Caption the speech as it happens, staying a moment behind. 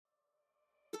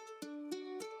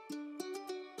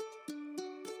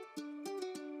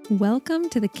Welcome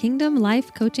to the Kingdom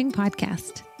Life Coaching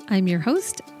Podcast. I'm your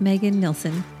host, Megan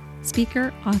Nilsson,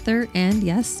 speaker, author, and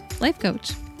yes, life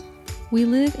coach. We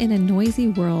live in a noisy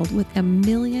world with a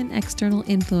million external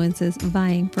influences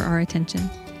vying for our attention.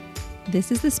 This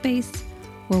is the space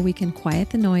where we can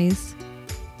quiet the noise,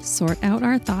 sort out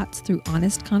our thoughts through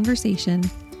honest conversation,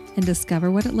 and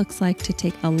discover what it looks like to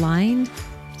take aligned,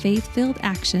 faith-filled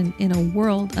action in a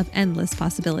world of endless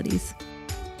possibilities.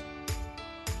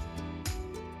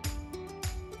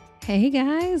 Hey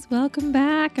guys, welcome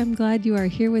back. I'm glad you are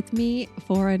here with me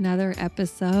for another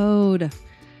episode.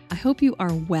 I hope you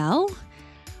are well.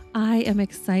 I am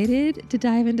excited to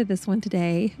dive into this one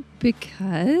today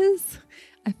because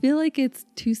I feel like it's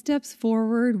 2 steps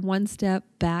forward, 1 step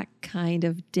back kind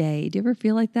of day. Do you ever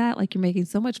feel like that? Like you're making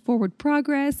so much forward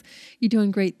progress, you're doing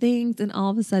great things, and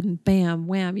all of a sudden, bam,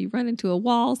 wham, you run into a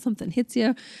wall, something hits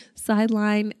you,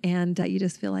 sideline, and you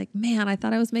just feel like, man, I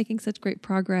thought I was making such great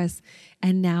progress,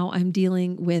 and now I'm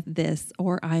dealing with this,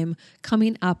 or I'm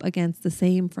coming up against the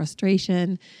same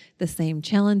frustration, the same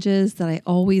challenges that I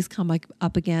always come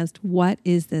up against. What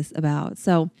is this about?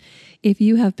 So if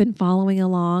you have been following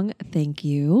along, thank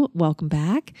you. Welcome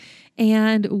back.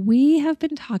 And we have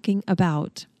been talking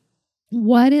about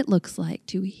what it looks like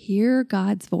to hear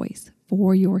God's voice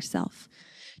for yourself,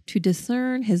 to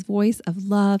discern his voice of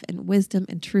love and wisdom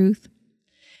and truth,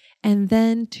 and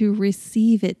then to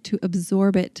receive it, to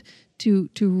absorb it, to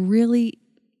really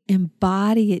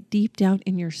embody it deep down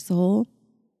in your soul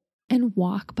and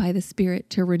walk by the Spirit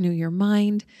to renew your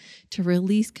mind, to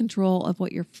release control of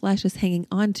what your flesh is hanging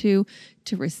on to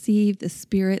receive the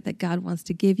Spirit that God wants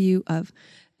to give you of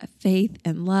faith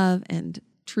and love and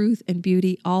truth and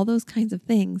beauty, all those kinds of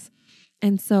things.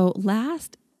 And so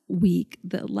last week,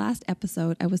 the last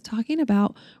episode, I was talking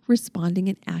about responding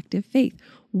in active faith.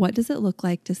 What does it look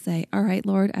like to say, all right,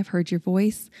 Lord, I've heard your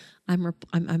voice.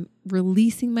 I'm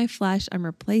releasing my flesh. I'm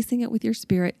replacing it with your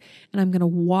Spirit, and I'm going to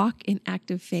walk in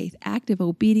active faith, active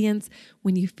obedience.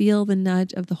 When you feel the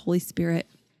nudge of the Holy Spirit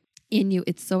in you,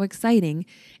 it's so exciting.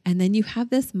 And then you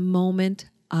have this moment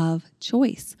of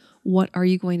choice. What are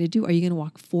you going to do? Are you going to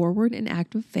walk forward in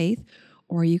active faith,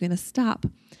 or are you going to stop?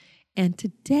 And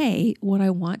today, what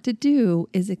I want to do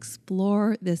is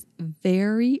explore this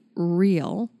very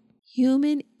real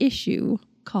human issue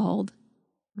called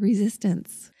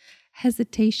resistance,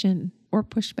 hesitation, or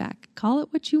pushback. Call it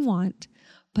what you want,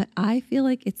 but I feel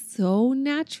like it's so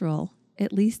natural,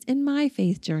 at least in my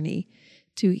faith journey,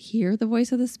 to hear the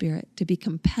voice of the Spirit, to be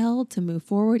compelled to move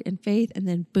forward in faith, and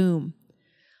then boom,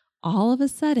 all of a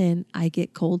sudden I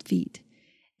get cold feet.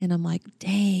 And I'm like,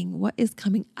 dang, what is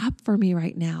coming up for me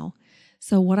right now?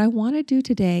 So what I want to do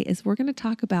today is we're going to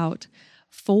talk about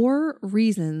 4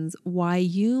 reasons why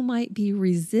you might be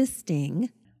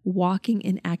resisting walking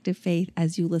in active faith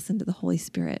as you listen to the Holy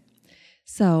Spirit.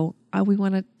 So we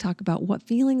want to talk about what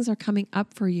feelings are coming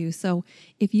up for you. So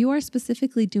if you are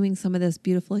specifically doing some of this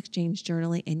beautiful exchange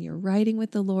journaling and you're writing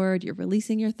with the Lord, you're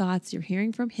releasing your thoughts, you're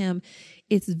hearing from him,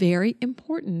 it's very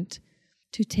important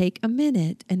to take a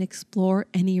minute and explore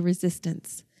any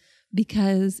resistance,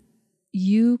 because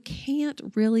you can't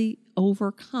really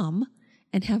overcome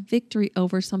and have victory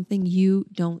over something you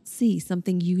don't see,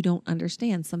 something you don't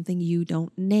understand, something you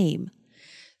don't name.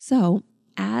 So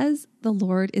as the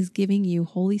Lord is giving you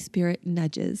Holy Spirit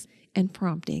nudges and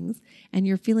promptings, and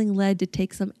you're feeling led to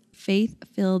take some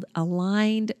faith-filled,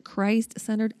 aligned,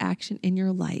 Christ-centered action in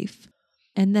your life,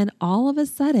 and then all of a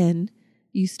sudden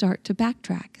you start to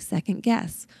backtrack, second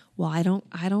guess. Well, I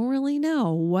don't really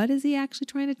know. What is he actually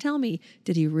trying to tell me?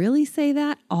 Did he really say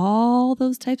that? All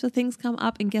those types of things come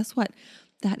up, and guess what?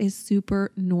 That is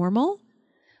super normal.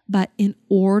 But in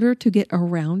order to get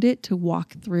around it, to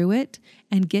walk through it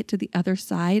and get to the other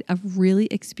side of really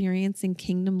experiencing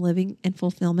kingdom living and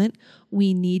fulfillment,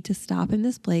 we need to stop in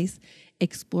this place,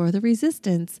 explore the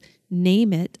resistance,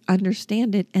 name it,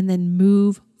 understand it, and then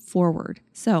move forward.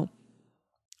 So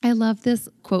I love this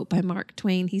quote by Mark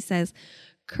Twain. He says,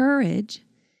 "Courage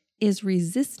is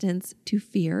resistance to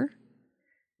fear,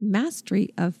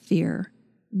 mastery of fear,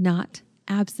 not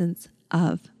absence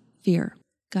of fear."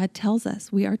 God tells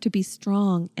us we are to be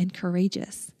strong and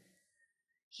courageous.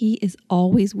 He is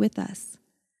always with us.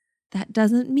 That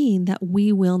doesn't mean that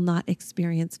we will not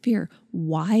experience fear.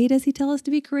 Why does he tell us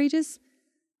to be courageous?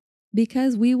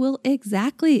 Because we will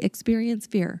exactly experience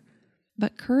fear.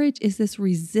 But courage is this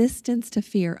resistance to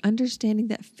fear, understanding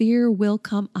that fear will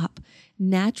come up.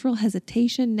 Natural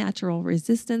hesitation, natural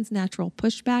resistance, natural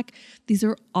pushback. These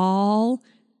are all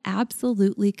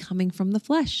absolutely coming from the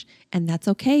flesh. And that's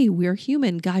okay. We're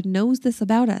human. God knows this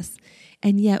about us.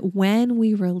 And yet when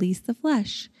we release the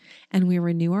flesh and we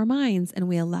renew our minds and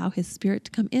we allow His Spirit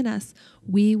to come in us,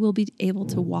 we will be able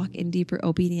to walk in deeper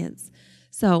obedience.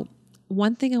 So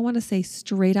one thing I want to say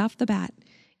straight off the bat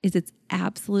is it's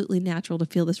absolutely natural to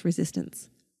feel this resistance.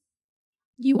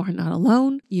 You are not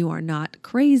alone. You are not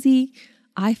crazy.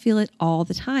 I feel it all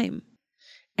the time.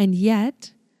 And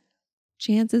yet,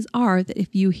 chances are that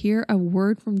if you hear a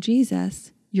word from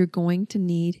Jesus, you're going to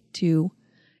need to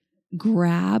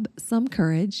grab some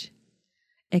courage,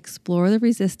 explore the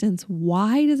resistance.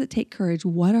 Why does it take courage?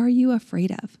 What are you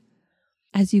afraid of?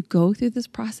 As you go through this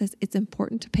process, it's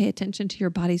important to pay attention to your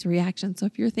body's reaction. So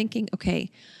if you're thinking, okay,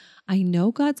 I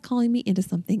know God's calling me into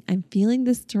something, I'm feeling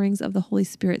the stirrings of the Holy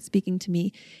Spirit speaking to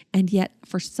me, and yet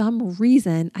for some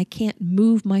reason, I can't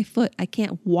move my foot. I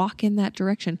can't walk in that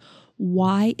direction.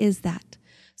 Why is that?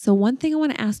 So one thing I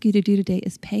want to ask you to do today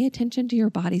is pay attention to your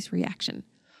body's reaction.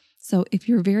 So if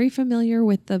you're very familiar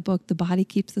with the book, The Body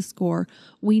Keeps the Score,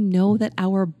 we know that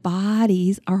our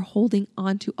bodies are holding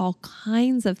on to all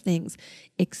kinds of things,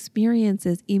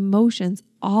 experiences, emotions,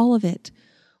 all of it.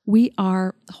 We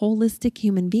are holistic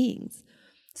human beings.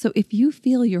 So if you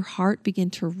feel your heart begin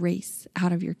to race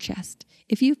out of your chest,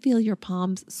 if you feel your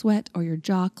palms sweat or your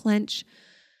jaw clench,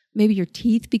 maybe your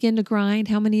teeth begin to grind.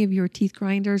 How many of your teeth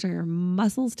grinders or your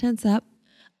muscles tense up?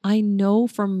 I know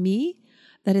for me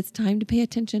that it's time to pay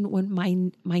attention when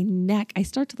my neck, I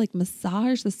start to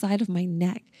massage the side of my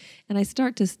neck and I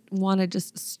start to want to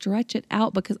just stretch it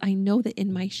out because I know that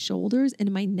in my shoulders and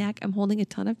in my neck, I'm holding a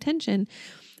ton of tension.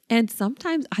 And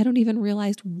sometimes I don't even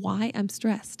realize why I'm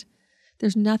stressed.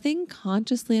 There's nothing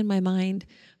consciously in my mind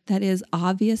that is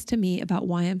obvious to me about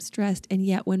why I'm stressed. And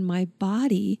yet when my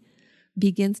body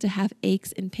begins to have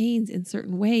aches and pains in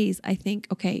certain ways, I think,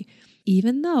 okay,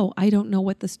 even though I don't know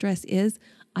what the stress is,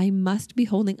 I must be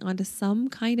holding on to some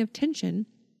kind of tension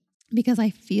because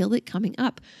I feel it coming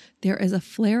up. There is a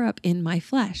flare up in my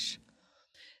flesh.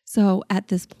 So at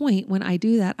this point, when I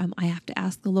do that, I have to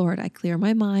ask the Lord. I clear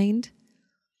my mind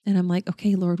and I'm like,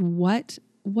 okay, Lord,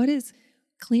 what is,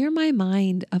 clear my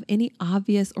mind of any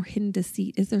obvious or hidden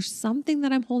deceit? Is there something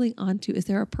that I'm holding on to? Is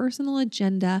there a personal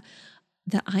agenda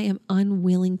that I am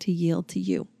unwilling to yield to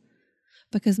you?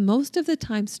 Because most of the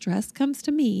time stress comes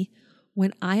to me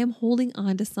when I am holding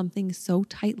on to something so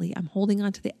tightly. I'm holding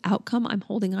on to the outcome. I'm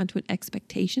holding on to an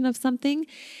expectation of something.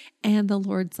 And the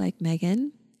Lord's like,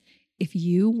 Megan, if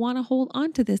you want to hold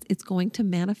on to this, it's going to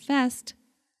manifest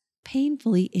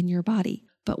painfully in your body.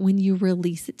 But when you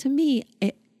release it to me,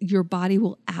 your body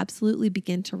will absolutely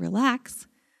begin to relax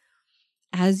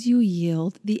as you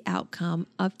yield the outcome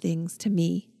of things to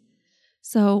me.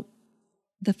 So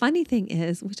the funny thing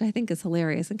is, which I think is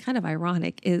hilarious and kind of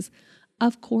ironic, is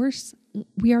of course,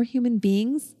 we are human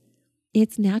beings.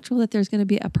 It's natural that there's going to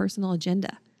be a personal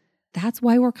agenda. That's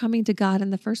why we're coming to God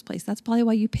in the first place. That's probably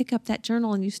why you pick up that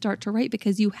journal and you start to write,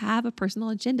 because you have a personal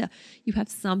agenda. You have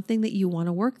something that you want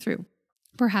to work through.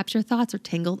 Perhaps your thoughts are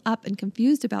tangled up and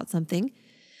confused about something.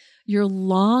 You're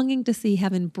longing to see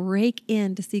heaven break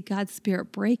in, to see God's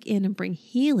Spirit break in and bring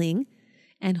healing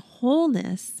and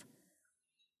wholeness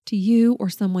to you or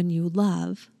someone you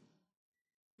love.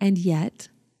 And yet,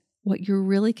 what you're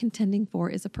really contending for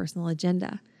is a personal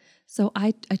agenda. So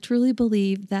I truly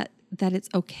believe that it's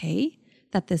okay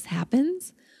that this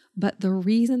happens, but the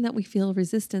reason that we feel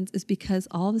resistance is because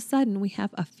all of a sudden we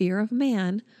have a fear of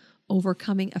man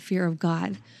overcoming a fear of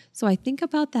God. So I think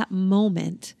about that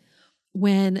moment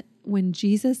when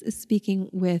Jesus is speaking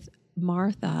with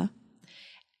Martha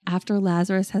after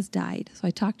Lazarus has died. So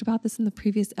I talked about this in the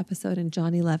previous episode in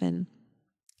John 11.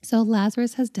 So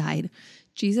Lazarus has died.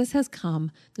 Jesus has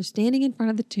come. They're standing in front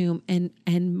of the tomb, and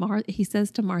he says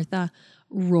to Martha,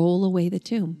 roll away the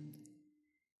tomb.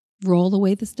 Roll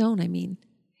away the stone, I mean.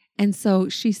 And so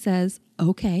she says,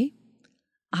 okay,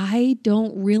 I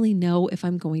don't really know if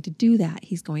I'm going to do that.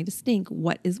 He's going to stink.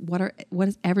 What is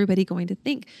everybody going to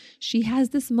think? She has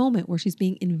this moment where she's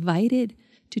being invited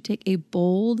to take a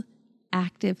bold,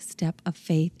 active step of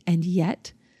faith, and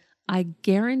yet I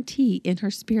guarantee in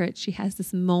her spirit, she has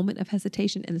this moment of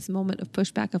hesitation and this moment of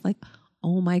pushback of like,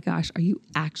 oh my gosh, are you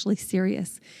actually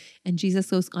serious? And Jesus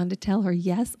goes on to tell her,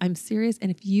 yes, I'm serious.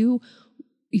 And if you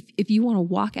want to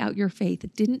walk out your faith,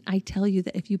 didn't I tell you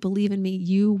that if you believe in me,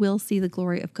 you will see the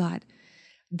glory of God?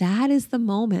 That is the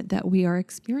moment that we are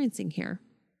experiencing here.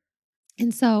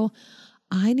 And so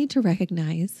I need to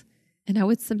recognize, and I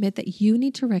would submit that you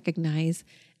need to recognize,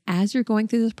 as you're going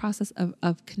through this process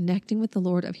of connecting with the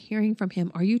Lord, of hearing from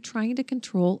Him, are you trying to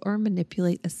control or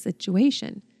manipulate a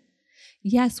situation?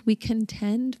 Yes, we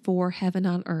contend for heaven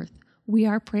on earth. We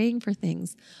are praying for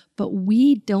things, but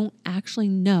we don't actually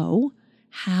know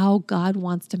how God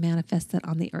wants to manifest it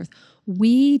on the earth.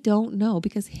 We don't know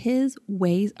because his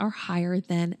ways are higher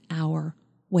than our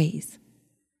ways.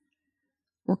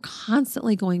 We're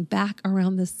constantly going back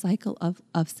around this cycle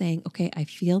of saying, okay, I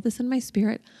feel this in my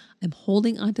spirit. I'm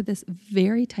holding onto this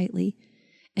very tightly.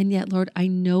 And yet, Lord, I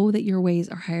know that your ways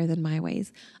are higher than my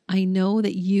ways. I know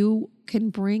that you can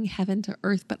bring heaven to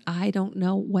earth, but I don't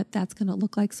know what that's going to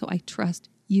look like. So I trust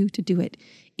you to do it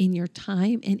in your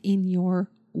time and in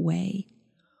your way.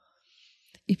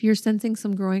 If you're sensing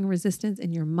some growing resistance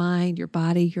in your mind, your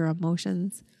body, your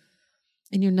emotions,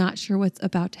 and you're not sure what's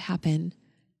about to happen,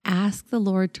 ask the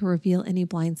Lord to reveal any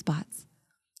blind spots.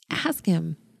 Ask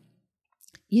him.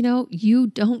 You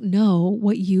don't know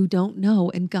what you don't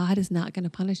know, and God is not going to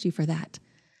punish you for that.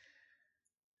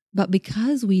 But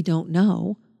because we don't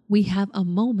know, we have a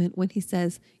moment when he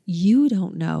says, you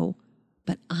don't know,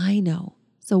 but I know.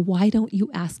 So why don't you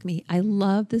ask me? I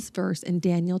love this verse in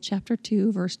Daniel chapter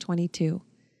 2, verse 22.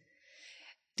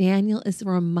 Daniel is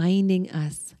reminding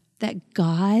us that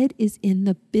God is in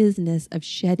the business of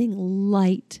shedding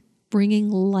light, bringing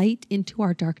light into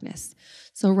our darkness.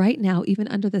 So right now, even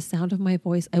under the sound of my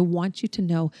voice, I want you to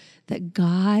know that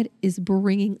God is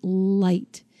bringing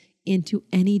light into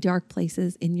any dark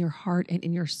places in your heart and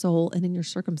in your soul and in your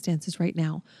circumstances right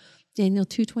now. Daniel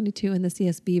 2:22 in the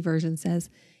CSB version says,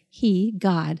 he,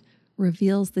 God,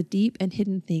 reveals the deep and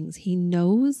hidden things. He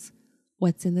knows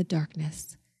what's in the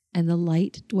darkness, and the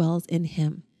light dwells in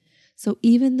him. So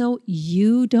even though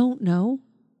you don't know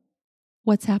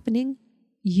what's happening,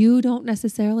 you don't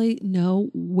necessarily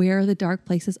know where the dark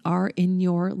places are in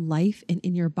your life and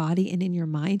in your body and in your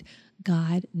mind,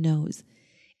 God knows.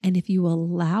 And if you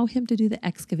allow him to do the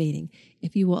excavating,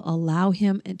 if you will allow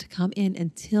him to come in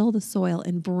and till the soil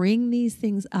and bring these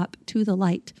things up to the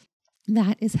light,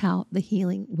 that is how the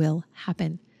healing will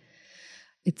happen.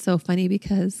 It's so funny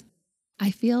because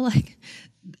I feel like,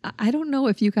 I don't know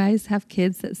if you guys have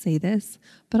kids that say this,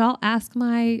 but I'll ask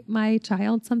my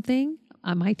child something,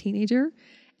 my teenager,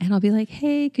 and I'll be like,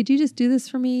 hey, could you just do this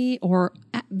for me? Or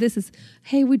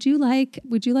hey, would you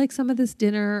like some of this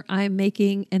dinner I'm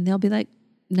making? And they'll be like,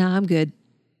 nah, I'm good.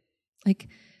 Like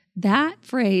that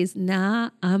phrase, nah,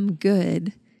 I'm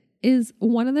good, is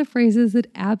one of the phrases that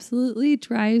absolutely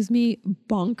drives me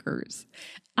bonkers.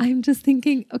 I'm just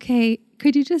thinking, okay,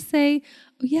 could you just say,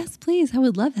 oh, yes, please, I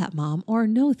would love that, Mom. Or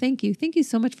no, thank you. Thank you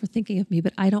so much for thinking of me,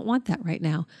 but I don't want that right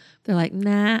now. They're like,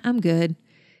 nah, I'm good.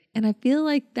 And I feel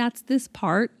like that's this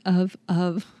part of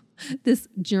this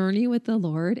journey with the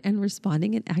Lord and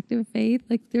responding in active faith.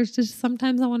 Like there's just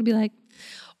sometimes I want to be like,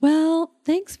 well,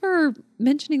 thanks for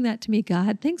mentioning that to me,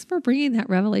 God. Thanks for bringing that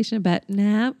revelation about,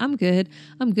 nah, I'm good.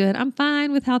 I'm good. I'm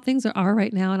fine with how things are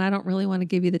right now. And I don't really want to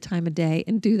give you the time of day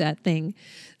and do that thing.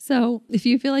 So if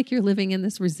you feel like you're living in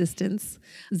this resistance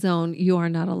zone, you are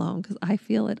not alone, because I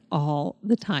feel it all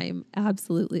the time.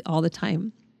 Absolutely all the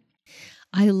time.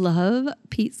 I love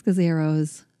Pete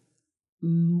Scazzero's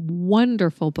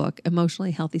wonderful book, Emotionally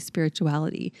Healthy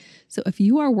Spirituality. So if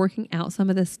you are working out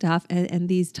some of this stuff and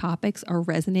these topics are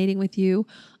resonating with you,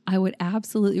 I would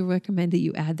absolutely recommend that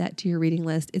you add that to your reading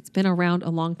list. It's been around a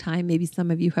long time. Maybe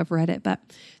some of you have read it, but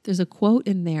there's a quote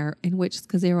in there in which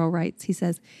Scazzero writes, he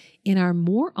says, in our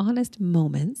more honest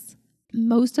moments,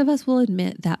 most of us will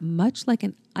admit that much like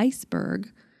an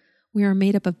iceberg, we are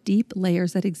made up of deep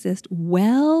layers that exist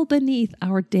well beneath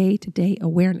our day-to-day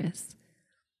awareness.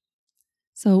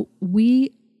 So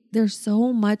there's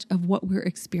so much of what we're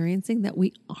experiencing that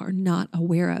we are not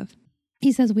aware of.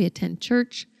 He says we attend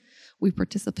church, we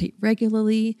participate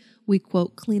regularly, we,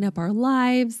 quote, clean up our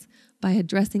lives by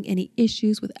addressing any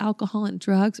issues with alcohol and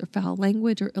drugs or foul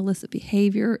language or illicit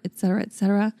behavior, etc.,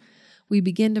 etc. We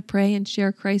begin to pray and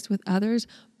share Christ with others,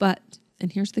 but,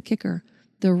 and here's the kicker,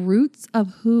 the roots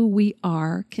of who we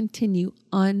are continue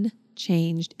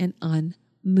unchanged and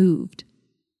unmoved.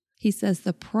 He says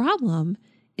the problem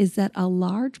is that a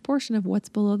large portion of what's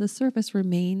below the surface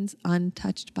remains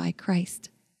untouched by Christ.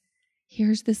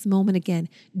 Here's this moment again.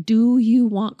 Do you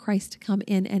want Christ to come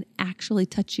in and actually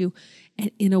touch you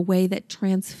and in a way that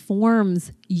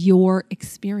transforms your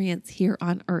experience here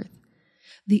on earth?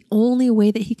 The only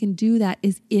way that he can do that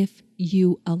is if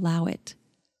you allow it.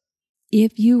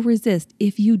 If you resist,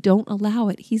 if you don't allow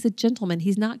it, he's a gentleman.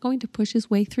 He's not going to push his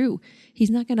way through. He's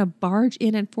not going to barge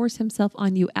in and force himself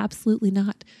on you. Absolutely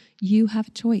not. You have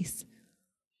a choice.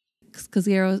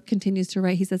 Scazzero continues to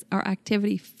write, he says, our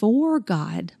activity for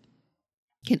God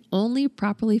can only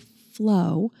properly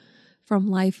flow from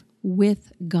life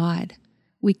with God.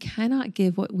 We cannot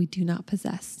give what we do not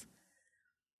possess.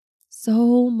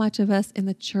 So much of us in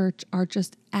the church are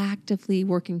just actively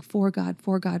working for God,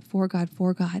 for God, for God,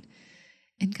 for God.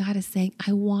 And God is saying,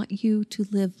 I want you to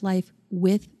live life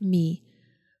with me,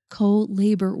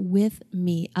 co-labor with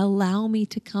me. Allow me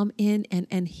to come in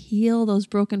and heal those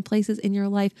broken places in your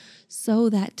life so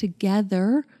that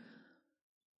together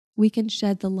we can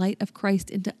shed the light of Christ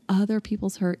into other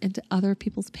people's hurt, into other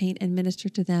people's pain, and minister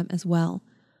to them as well.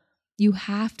 You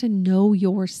have to know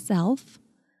yourself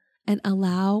and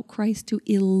allow Christ to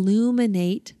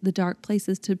illuminate the dark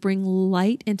places, to bring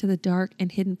light into the dark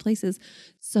and hidden places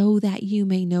so that you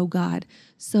may know God,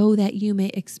 so that you may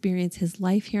experience His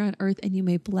life here on earth and you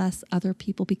may bless other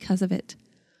people because of it.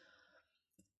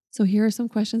 So here are some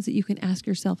questions that you can ask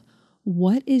yourself.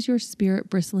 What is your spirit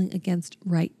bristling against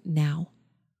right now?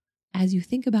 As you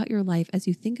think about your life, as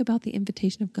you think about the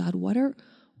invitation of God,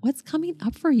 what's coming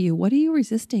up for you? What are you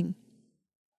resisting?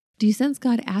 Do you sense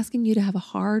God asking you to have a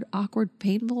hard, awkward,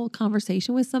 painful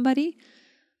conversation with somebody?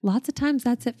 Lots of times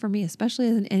that's it for me, especially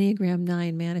as an Enneagram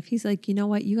 9, man. If He's like, you know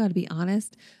what, you got to be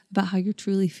honest about how you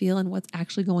truly feel and what's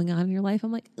actually going on in your life.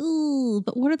 I'm like, ooh,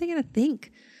 but what are they going to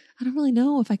think? I don't really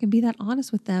know if I can be that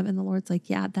honest with them. And the Lord's like,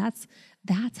 yeah, that's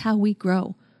how we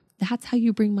grow. That's how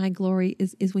you bring my glory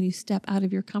is when you step out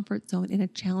of your comfort zone in a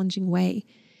challenging way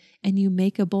and you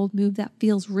make a bold move that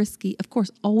feels risky. Of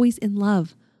course, always in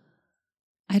love.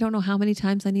 I don't know how many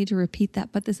times I need to repeat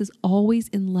that, but this is always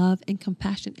in love and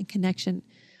compassion and connection.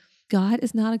 God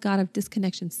is not a God of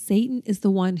disconnection. Satan is the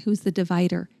one who's the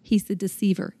divider. He's the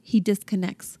deceiver. He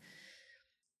disconnects.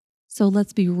 So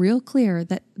let's be real clear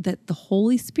that the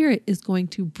Holy Spirit is going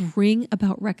to bring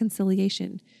about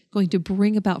reconciliation, going to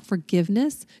bring about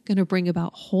forgiveness, going to bring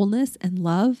about wholeness and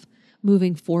love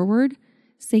moving forward.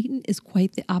 Satan is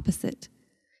quite the opposite.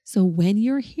 So when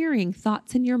you're hearing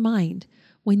thoughts in your mind,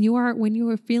 when you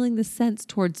are feeling the sense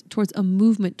towards a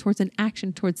movement, towards an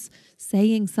action, towards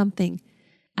saying something,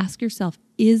 ask yourself,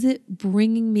 is it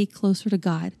bringing me closer to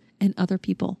God and other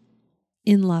people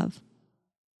in love?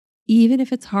 Even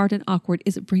if it's hard and awkward,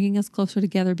 is it bringing us closer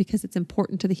together because it's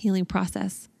important to the healing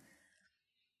process?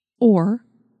 Or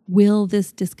will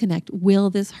this disconnect, will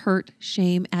this hurt,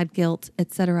 shame, add guilt,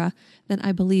 etc.? Then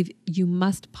I believe you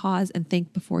must pause and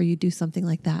think before you do something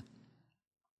like that.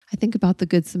 I think about the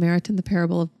Good Samaritan, the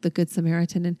parable of the Good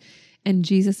Samaritan, and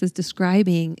Jesus is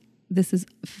describing, this is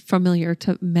familiar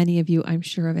to many of you, I'm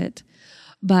sure of it,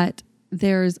 but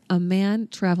there's a man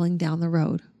traveling down the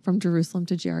road from Jerusalem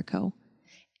to Jericho,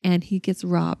 and he gets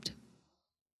robbed.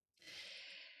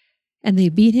 And they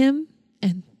beat him,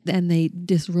 and they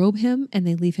disrobe him, and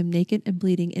they leave him naked and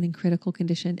bleeding and in critical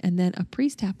condition. And then a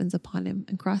priest happens upon him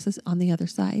and crosses on the other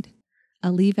side.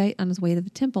 A Levite on his way to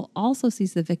the temple also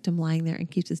sees the victim lying there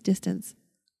and keeps his distance.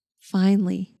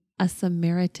 Finally, a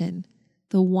Samaritan,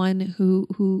 the one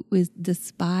who is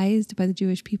despised by the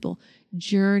Jewish people,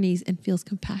 journeys and feels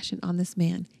compassion on this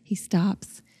man. He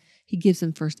stops. He gives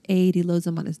him first aid. He loads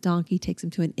him on his donkey, takes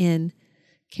him to an inn,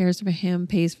 cares for him,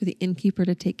 pays for the innkeeper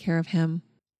to take care of him.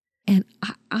 And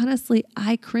honestly,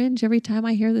 I cringe every time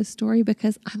I hear this story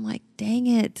because I'm like, dang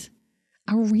it.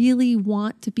 I really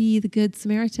want to be the Good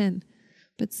Samaritan.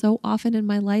 But so often in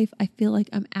my life, I feel like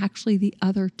I'm actually the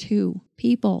other two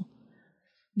people.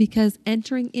 Because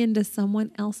entering into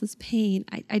someone else's pain,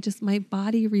 my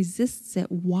body resists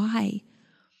it. Why?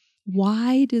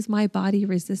 Why does my body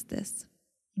resist this?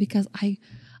 Because I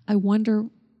wonder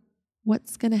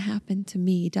what's going to happen to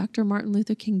me. Dr. Martin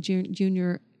Luther King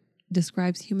Jr.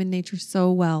 describes human nature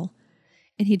so well.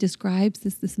 And he describes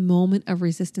this moment of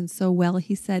resistance so well.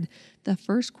 He said, the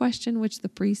first question which the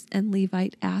priest and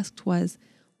Levite asked was,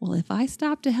 well, if I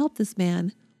stop to help this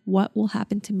man, what will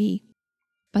happen to me?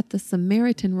 But the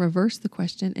Samaritan reversed the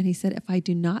question and he said, if I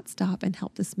do not stop and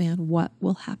help this man, what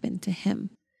will happen to him?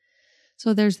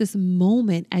 So there's this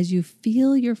moment as you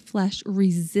feel your flesh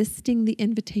resisting the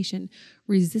invitation,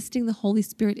 resisting the Holy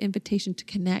Spirit invitation to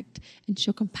connect and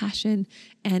show compassion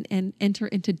and enter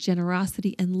into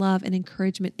generosity and love and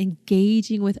encouragement,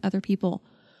 engaging with other people.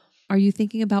 Are you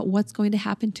thinking about what's going to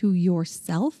happen to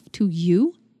yourself, to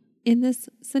you in this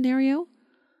scenario?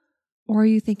 Or are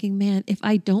you thinking, man, if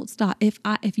I don't stop, if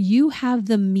you have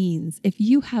the means, if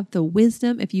you have the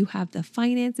wisdom, if you have the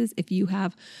finances, if you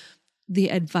have the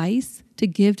advice to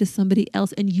give to somebody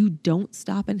else and you don't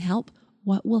stop and help,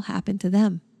 what will happen to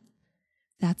them?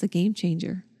 That's a game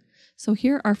changer. So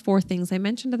here are 4 things I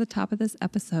mentioned at the top of this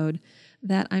episode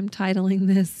that I'm titling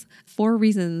this 4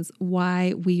 reasons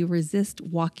why we resist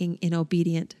walking in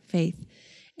obedient faith.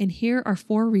 And here are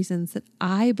 4 reasons that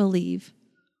I believe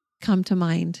come to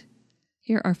mind.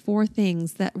 Here are 4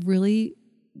 things that really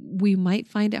we might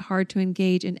find it hard to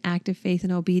engage in active faith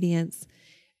and obedience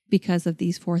because of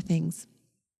these four things.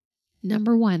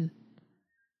 Number one,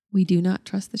 we do not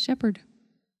trust the shepherd.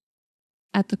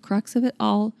 At the crux of it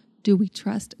all, do we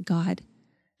trust God?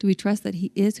 Do we trust that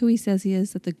he is who he says he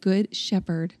is, that the good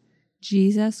shepherd,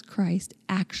 Jesus Christ,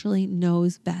 actually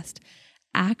knows best,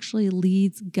 actually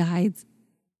leads, guides,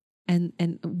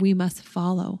 and we must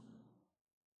follow?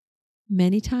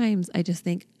 Many times I just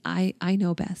think I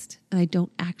know best, and I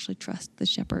don't actually trust the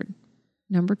shepherd.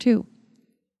 Number two,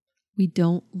 we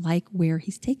don't like where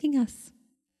he's taking us.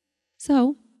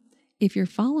 So if you're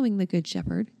following the good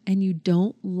shepherd and you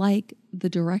don't like the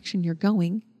direction you're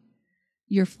going,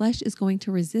 your flesh is going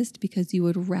to resist because you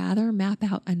would rather map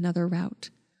out another route.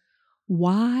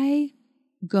 Why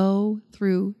go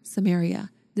through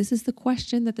Samaria? This is the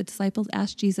question that the disciples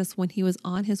asked Jesus when he was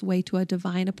on his way to a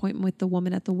divine appointment with the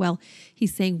woman at the well.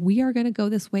 He's saying, we are going to go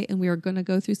this way and we are going to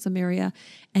go through Samaria.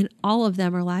 And all of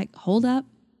them are like, hold up.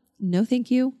 No, thank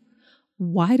you.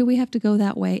 Why do we have to go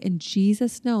that way? And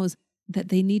Jesus knows that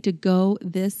they need to go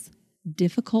this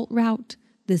difficult route,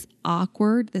 this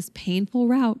awkward, this painful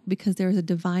route, because there is a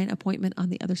divine appointment on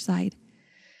the other side.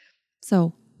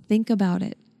 So think about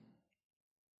it.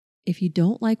 If you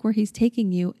don't like where he's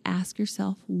taking you, ask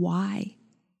yourself why.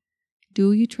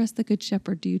 Do you trust the good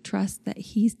shepherd? Do you trust that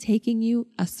he's taking you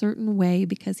a certain way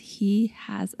because he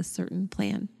has a certain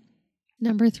plan?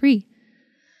 Number three,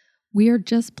 we are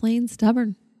just plain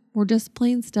stubborn. We're just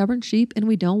plain stubborn sheep and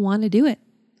we don't want to do it.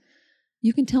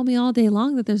 You can tell me all day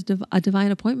long that there's a divine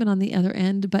appointment on the other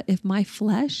end, but if my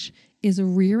flesh is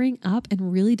rearing up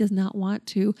and really does not want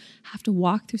to have to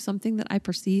walk through something that I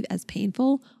perceive as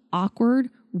painful,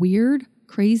 awkward, weird,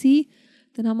 crazy,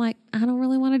 then I'm like, I don't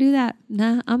really want to do that.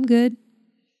 Nah, I'm good.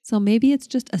 So maybe it's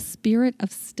just a spirit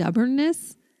of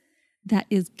stubbornness that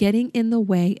is getting in the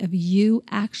way of you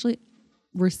actually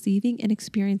receiving and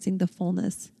experiencing the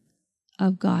fullness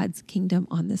of God's kingdom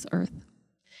on this earth.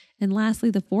 And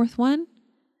lastly, the fourth one,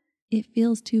 it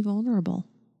feels too vulnerable.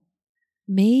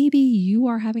 Maybe you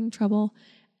are having trouble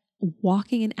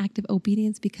walking in active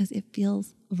obedience because it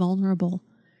feels vulnerable.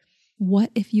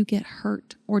 What if you get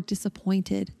hurt or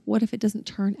disappointed? What if it doesn't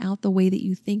turn out the way that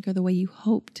you think or the way you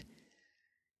hoped?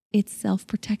 It's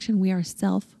self-protection. We are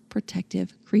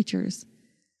self-protective creatures.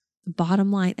 The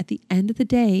bottom line, at the end of the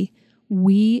day,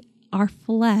 our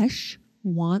flesh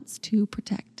wants to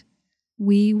protect.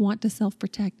 We want to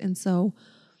self-protect. And so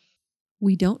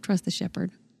we don't trust the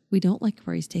shepherd. We don't like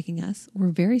where he's taking us. We're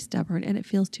very stubborn and it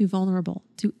feels too vulnerable.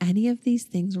 Do any of these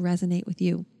things resonate with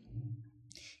you?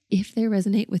 If they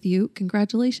resonate with you,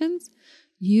 congratulations,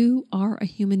 you are a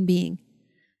human being,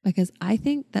 because I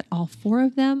think that all four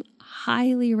of them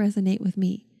highly resonate with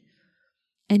me.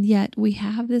 And yet we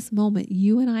have this moment,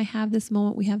 you and I have this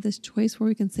moment, we have this choice where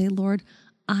we can say, Lord,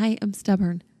 I am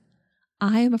stubborn.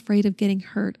 I am afraid of getting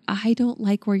hurt. I don't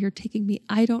like where you're taking me.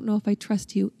 I don't know if I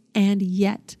trust you. And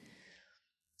yet,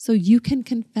 so you can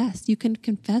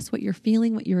confess what you're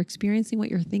feeling, what you're experiencing, what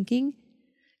you're thinking.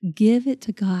 Give it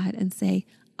to God and say,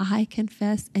 I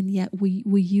confess, and yet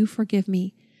will you forgive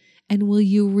me? And will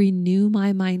you renew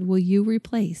my mind? Will you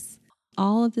replace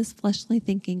all of this fleshly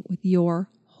thinking with your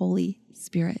Holy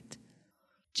Spirit?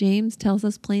 James tells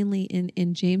us plainly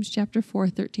in James chapter 4,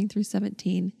 13 through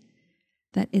 17,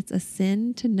 that it's a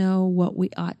sin to know what we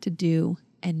ought to do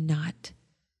and not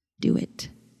do it.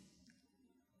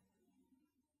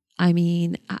 I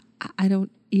mean, I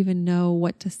don't even know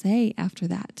what to say after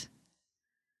that.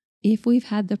 If we've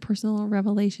had the personal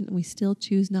revelation and we still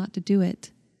choose not to do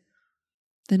it,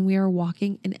 then we are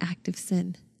walking in active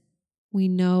sin. We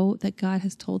know that God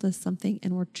has told us something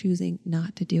and we're choosing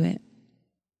not to do it.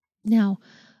 Now,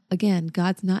 again,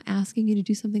 God's not asking you to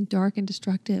do something dark and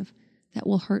destructive that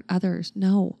will hurt others.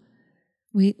 No.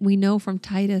 We know from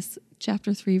Titus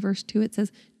chapter 3, verse 2, it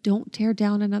says, don't tear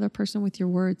down another person with your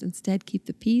words. Instead, keep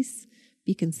the peace,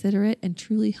 be considerate, and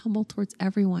truly humble towards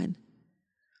everyone.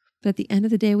 But at the end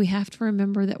of the day, we have to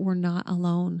remember that we're not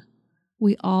alone.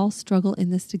 We all struggle in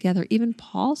this together. Even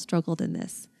Paul struggled in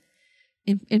this.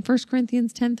 In 1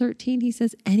 Corinthians 10:13, he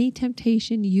says, any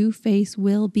temptation you face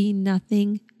will be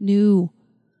nothing new,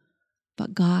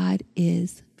 but God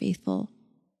is faithful.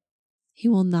 He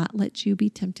will not let you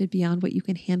be tempted beyond what you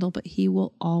can handle, but he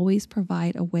will always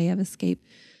provide a way of escape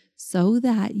so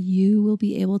that you will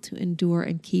be able to endure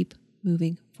and keep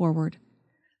moving forward.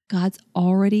 God's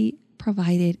already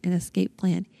provided an escape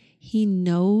plan. He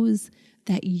knows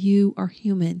that you are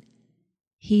human.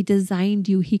 He designed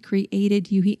you. He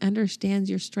created you. He understands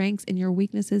your strengths and your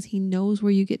weaknesses. He knows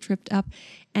where you get tripped up,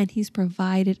 and he's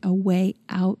provided a way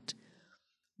out.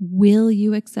 Will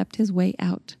you accept his way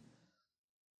out?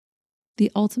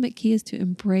 The ultimate key is to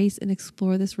embrace and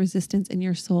explore this resistance in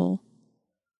your soul.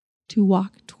 to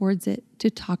walk towards it, to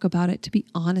talk about it, to be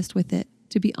honest with it,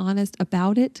 to be honest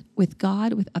about it with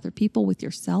God, with other people, with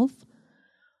yourself,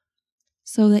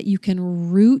 so that you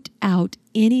can root out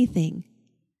anything,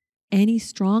 any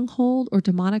stronghold or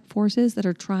demonic forces that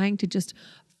are trying to just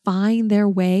find their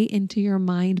way into your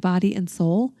mind, body, and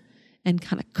soul and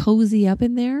kind of cozy up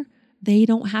in there. They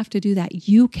don't have to do that.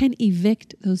 You can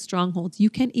evict those strongholds. You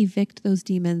can evict those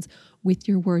demons with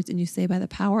your words. And you say, by the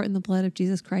power and the blood of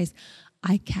Jesus Christ,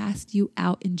 I cast you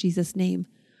out in Jesus' name.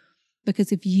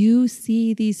 Because if you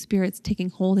see these spirits taking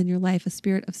hold in your life, a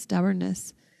spirit of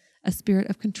stubbornness, a spirit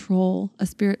of control, a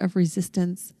spirit of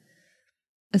resistance,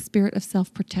 a spirit of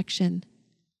self-protection,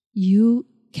 you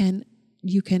can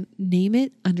name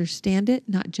it, understand it,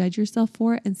 not judge yourself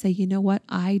for it, and say, you know what?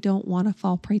 I don't want to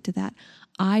fall prey to that.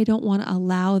 I don't want to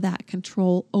allow that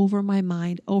control over my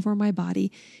mind, over my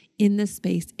body, in this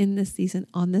space, in this season,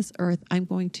 on this earth. I'm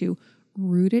going to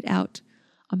root it out.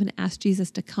 I'm going to ask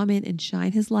Jesus to come in and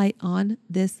shine his light on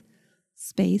this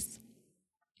space,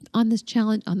 on this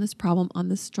challenge, on this problem, on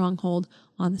this stronghold,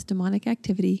 on this demonic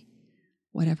activity,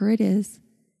 whatever it is.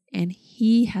 And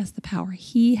he has the power.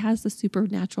 He has the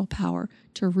supernatural power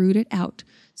to root it out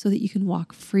so that you can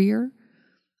walk freer.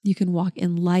 You can walk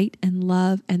in light and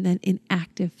love and then in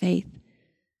active faith,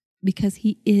 because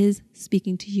he is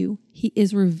speaking to you. He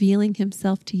is revealing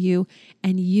himself to you,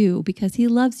 and you, because he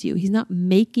loves you, he's not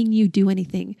making you do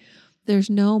anything. There's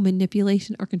no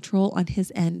manipulation or control on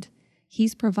his end.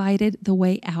 He's provided the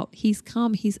way out. He's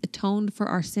come. He's atoned for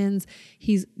our sins.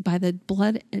 He's, by the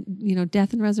blood,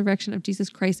 death and resurrection of Jesus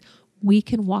Christ, we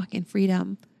can walk in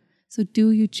freedom. So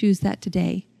do you choose that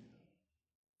today?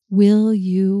 Will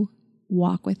you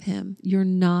walk with him? You're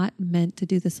not meant to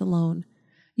do this alone.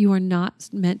 You are not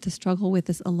meant to struggle with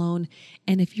this alone.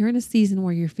 And if you're in a season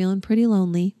where you're feeling pretty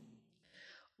lonely,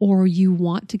 or you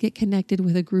want to get connected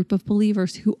with a group of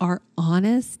believers who are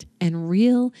honest and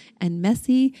real and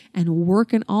messy and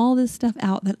working all this stuff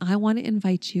out, then I want to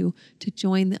invite you to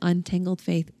join the Untangled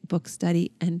Faith book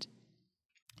study and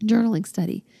journaling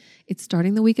study. It's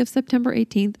starting the week of September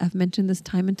 18th. I've mentioned this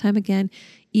time and time again.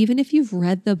 Even if you've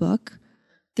read the book,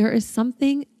 there is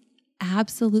something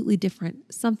absolutely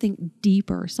different, something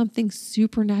deeper, something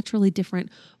supernaturally different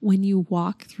when you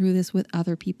walk through this with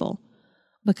other people.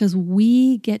 Because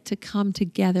we get to come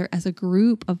together as a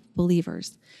group of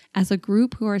believers, as a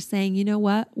group who are saying, you know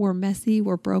what, we're messy,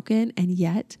 we're broken, and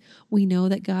yet we know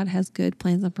that God has good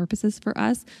plans and purposes for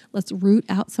us. Let's root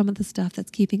out some of the stuff that's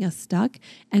keeping us stuck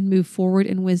and move forward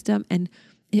in wisdom. And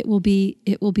it will be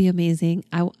amazing.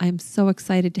 I'm so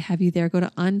excited to have you there. Go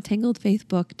to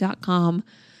untangledfaithbook.com.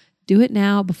 Do it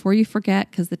now before you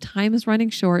forget, because the time is running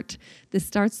short. This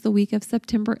starts the week of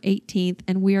September 18th,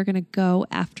 and we are going to go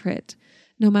after it.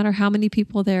 No matter how many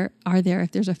people there are there,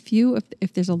 if there's a few,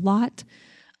 if there's a lot,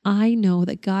 I know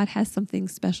that God has something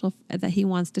special that he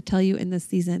wants to tell you in this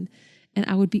season. And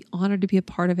I would be honored to be a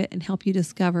part of it and help you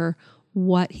discover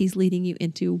what he's leading you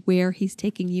into, where he's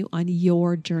taking you on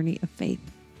your journey of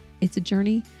faith. It's a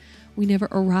journey. We never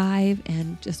arrive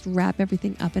and just wrap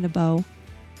everything up in a bow.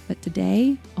 But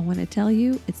today, I want to tell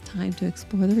you, it's time to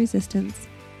explore the resistance.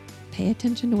 Pay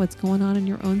attention to what's going on in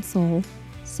your own soul,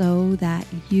 so that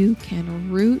you can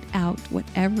root out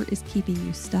whatever is keeping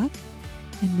you stuck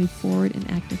and move forward in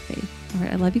active faith. All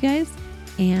right, I love you guys,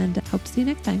 and hope to see you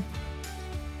next time.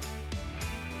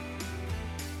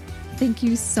 Thank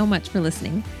you so much for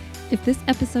listening. If this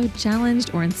episode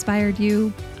challenged or inspired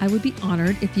you, I would be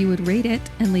honored if you would rate it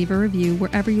and leave a review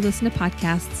wherever you listen to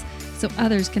podcasts so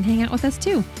others can hang out with us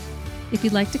too. If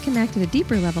you'd like to connect at a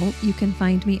deeper level, you can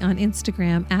find me on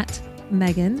Instagram at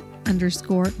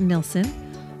Megan_Nilsson,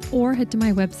 or head to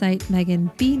my website,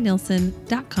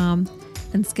 meganbnilsson.com,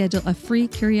 and schedule a free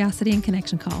curiosity and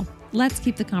connection call. Let's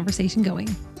keep the conversation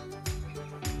going.